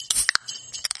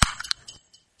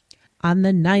On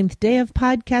the 9th day of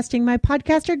podcasting, my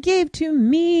podcaster gave to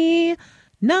me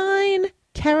 9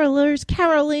 carolers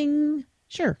caroling.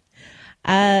 Sure.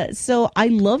 So I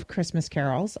love Christmas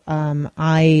carols.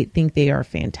 I think they are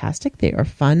fantastic. They are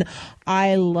fun.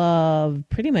 I love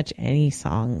pretty much any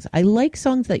songs. I like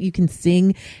songs that you can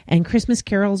sing, and Christmas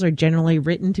carols are generally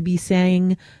written to be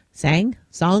sung.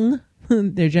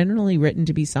 They're generally written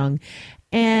to be sung.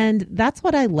 And that's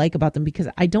what I like about them, because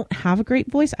I don't have a great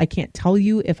voice. I can't tell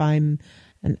you if I'm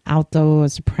an alto, a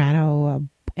soprano,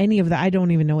 any of that. I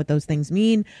don't even know what those things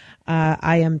mean.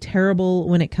 I am terrible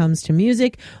when it comes to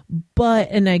music,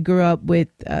 and I grew up with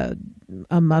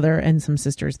a mother and some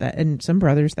sisters and some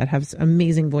brothers that have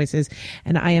amazing voices,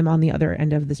 and I am on the other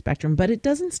end of the spectrum, but it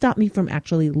doesn't stop me from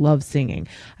actually love singing.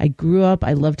 I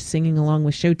loved singing along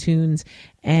with show tunes,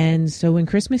 and so when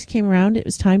Christmas came around, it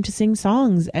was time to sing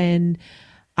songs, and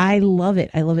I love it.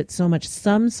 I love it so much.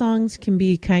 Some songs can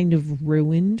be kind of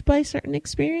ruined by certain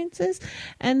experiences,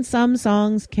 and some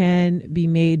songs can be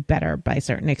made better by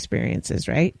certain experiences,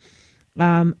 right?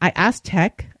 I asked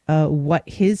Tech what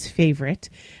his favorite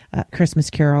Christmas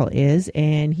carol is,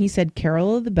 and he said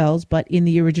Carol of the Bells, but in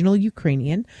the original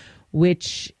Ukrainian,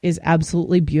 which is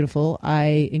absolutely beautiful.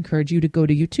 I encourage you to go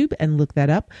to YouTube and look that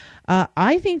up.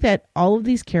 I think that all of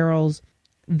these carols,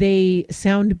 they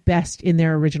sound best in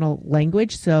their original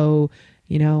language. So,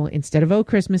 instead of "Oh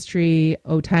Christmas Tree,"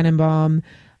 "Oh Tannenbaum,"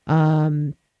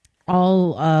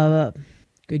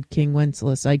 Good King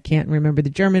Wenceslas. I can't remember the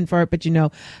German for it, but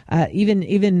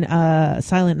even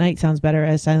Silent Night sounds better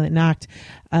as Silent Nacht.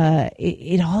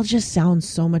 It all just sounds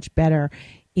so much better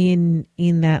in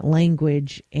that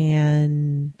language,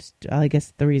 and I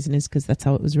guess the reason is because that's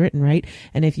how it was written, right?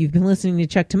 And if you've been listening to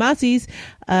Chuck Tomasi's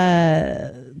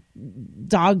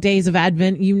Dog Days of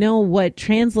Advent, you know what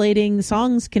translating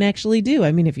songs can actually do.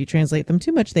 I mean, if you translate them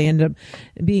too much, they end up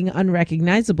being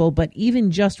unrecognizable, but even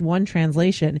just one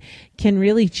translation can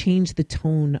really change the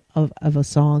tone of a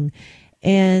song.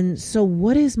 And so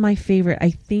what is my favorite?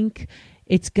 I think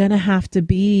it's going to have to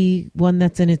be one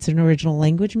that's in its original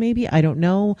language, maybe. I don't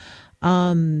know.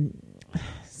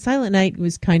 Silent Night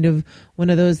was kind of one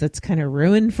of those that's kind of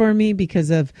ruined for me because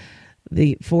of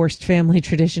the forced family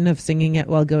tradition of singing it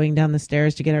while going down the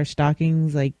stairs to get our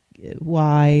stockings. Like,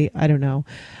 why? I don't know.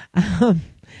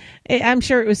 I'm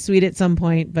sure it was sweet at some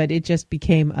point, but it just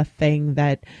became a thing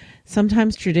that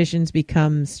sometimes traditions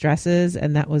become stresses,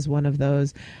 and that was one of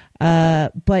those.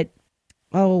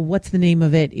 What's the name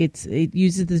of it? It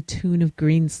uses the tune of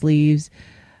Green Sleeves.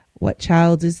 What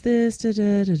child is this?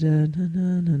 Anyway,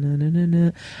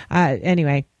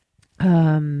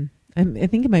 I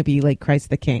think it might be like Christ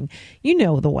the King. You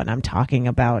know the one I'm talking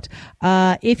about.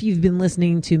 If you've been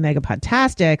listening to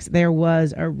Megapodtastics, there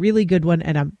was a really good one,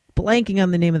 and I'm blanking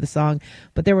on the name of the song,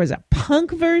 but there was a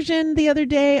punk version the other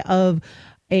day of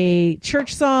a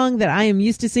church song that I am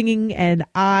used to singing, and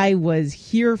I was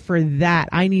here for that.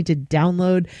 I need to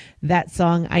download that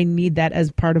song. I need that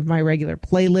as part of my regular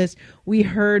playlist. We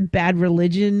heard Bad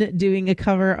Religion doing a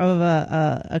cover of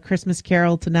a Christmas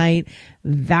carol tonight.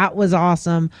 That was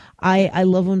awesome. I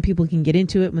love when people can get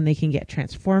into it, when they can get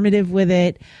transformative with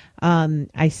it.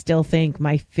 I still think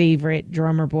my favorite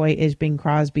drummer boy is Bing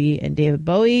Crosby and David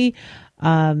Bowie.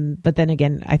 But then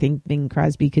again, I think Bing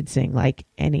Crosby could sing like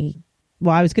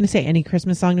I was going to say any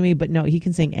Christmas song to me, but no, he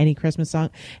can sing any Christmas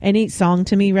song, any song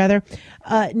to me rather.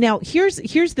 Now here's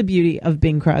the beauty of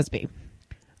Bing Crosby.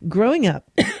 Growing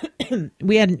up,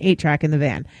 we had an 8-track in the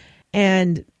van,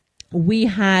 and we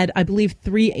had, I believe,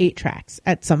 3 8-tracks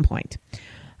at some point.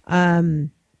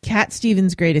 Cat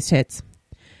Stevens' greatest hits,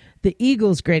 the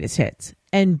Eagles' greatest hits,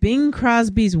 and Bing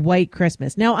Crosby's White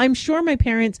Christmas. Now, I'm sure my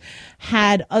parents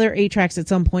had other 8-tracks at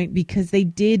some point because they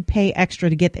did pay extra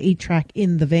to get the 8-track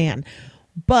in the van.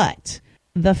 But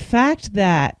the fact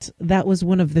that that was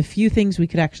one of the few things we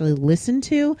could actually listen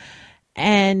to,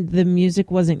 and the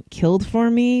music wasn't killed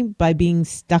for me by being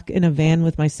stuck in a van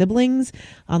with my siblings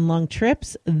on long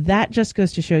trips, that just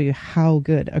goes to show you how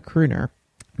good a crooner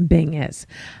Bing is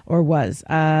or was.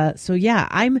 So yeah,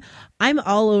 I'm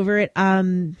all over it.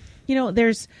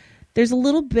 There's a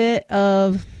little bit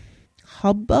of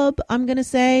hubbub, I'm going to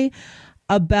say,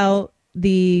 about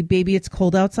the Baby It's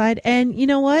Cold Outside. And you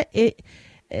know what?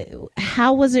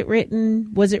 How was it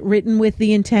written? Was it written with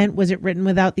the intent? Was it written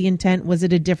without the intent? Was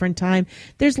it a different time?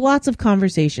 There's lots of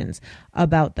conversations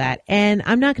about that, and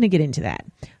I'm not going to get into that.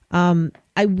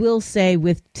 I will say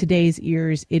with today's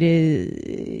ears,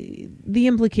 the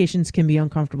implications can be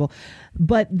uncomfortable,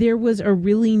 but there was a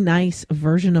really nice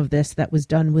version of this that was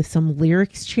done with some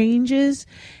lyrics changes,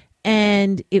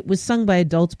 and it was sung by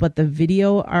adults, but the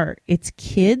video it's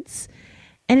kids.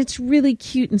 And it's really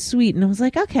cute and sweet. And I was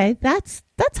like, okay, that's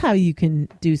how you can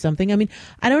do something. I mean,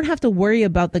 I don't have to worry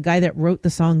about the guy that wrote the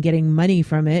song getting money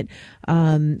from it.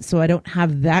 So I don't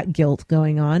have that guilt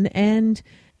going on. And,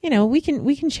 you know, we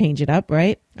can change it up,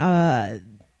 right?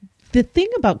 The thing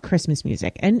about Christmas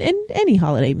music and any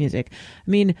holiday music,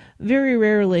 I mean, very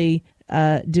rarely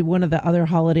did one of the other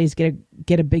holidays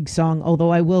get a big song.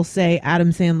 Although I will say Adam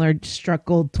Sandler struck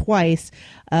gold twice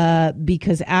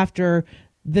because after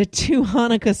the 2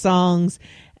 Hanukkah songs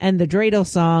and the dreidel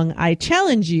song, I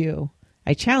challenge you,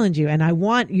 and I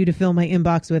want you to fill my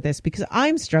inbox with this because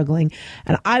I'm struggling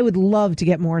and I would love to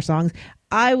get more songs.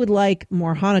 I would like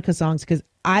more Hanukkah songs because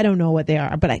I don't know what they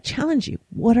are, but I challenge you.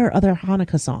 What are other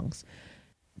Hanukkah songs?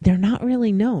 They're not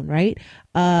really known, right?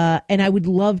 And I would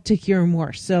love to hear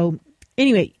more. So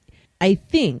anyway, I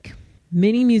think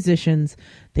many musicians,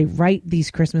 they write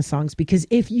these Christmas songs because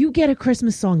if you get a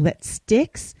Christmas song that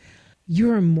sticks,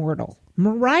 you're immortal.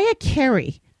 Mariah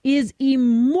Carey is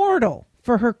immortal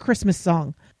for her Christmas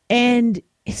song. And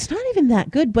it's not even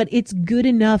that good, but it's good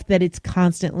enough that it's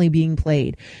constantly being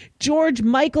played. George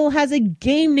Michael has a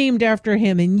game named after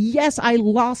him. And yes, I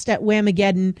lost at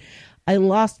Whamageddon. I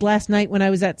lost last night when I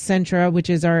was at Centra, which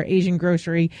is our Asian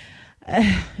grocery.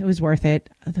 It was worth it.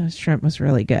 The shrimp was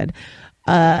really good.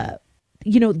 You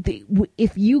know,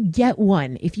 if you get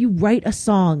one, if you write a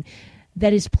song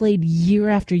that is played year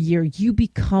after year, you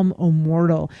become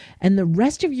immortal. And the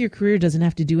rest of your career doesn't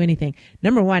have to do anything.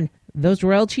 Number one, those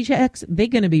royalty checks, they're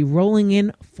going to be rolling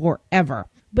in forever.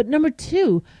 But number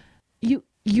two,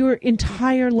 your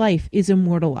entire life is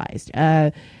immortalized.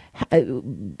 How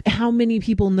many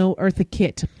people know Eartha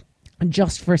Kitt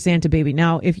just for Santa Baby?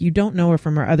 Now, if you don't know her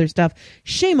from her other stuff,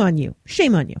 shame on you.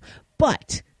 Shame on you.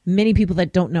 But many people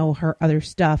that don't know her other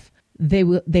stuff, they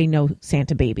know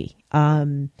Santa Baby.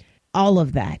 All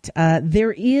of that.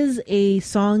 There is a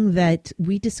song that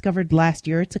we discovered last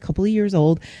year. It's a couple of years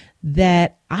old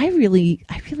that I really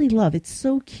love. It's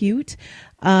so cute.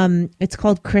 It's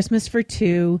called Christmas for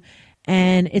Two,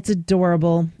 and it's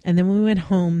adorable. And then we went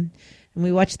home and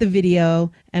we watched the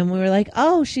video and we were like,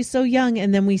 oh, she's so young.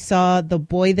 And then we saw the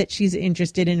boy that she's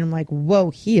interested in. And I'm like,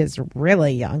 whoa, he is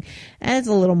really young. And it's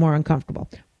a little more uncomfortable,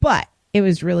 but it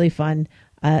was really fun.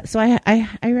 So I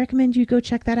recommend you go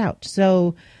check that out.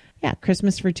 So yeah,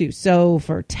 Christmas for Two. So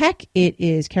for tech, it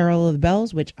is Carol of the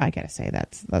Bells, which I gotta say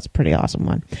that's a pretty awesome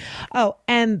one. Oh,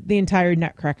 and the entire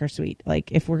Nutcracker suite.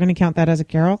 Like if we're gonna count that as a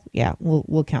carol, yeah,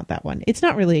 we'll count that one. It's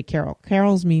not really a carol.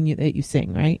 Carols mean that you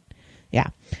sing, right? Yeah.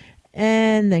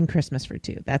 And then Christmas for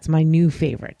Two. That's my new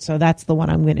favorite. So that's the one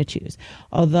I'm going to choose.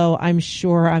 Although I'm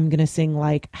sure I'm going to sing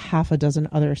like half a dozen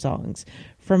other songs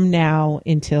from now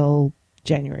until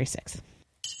January 6th.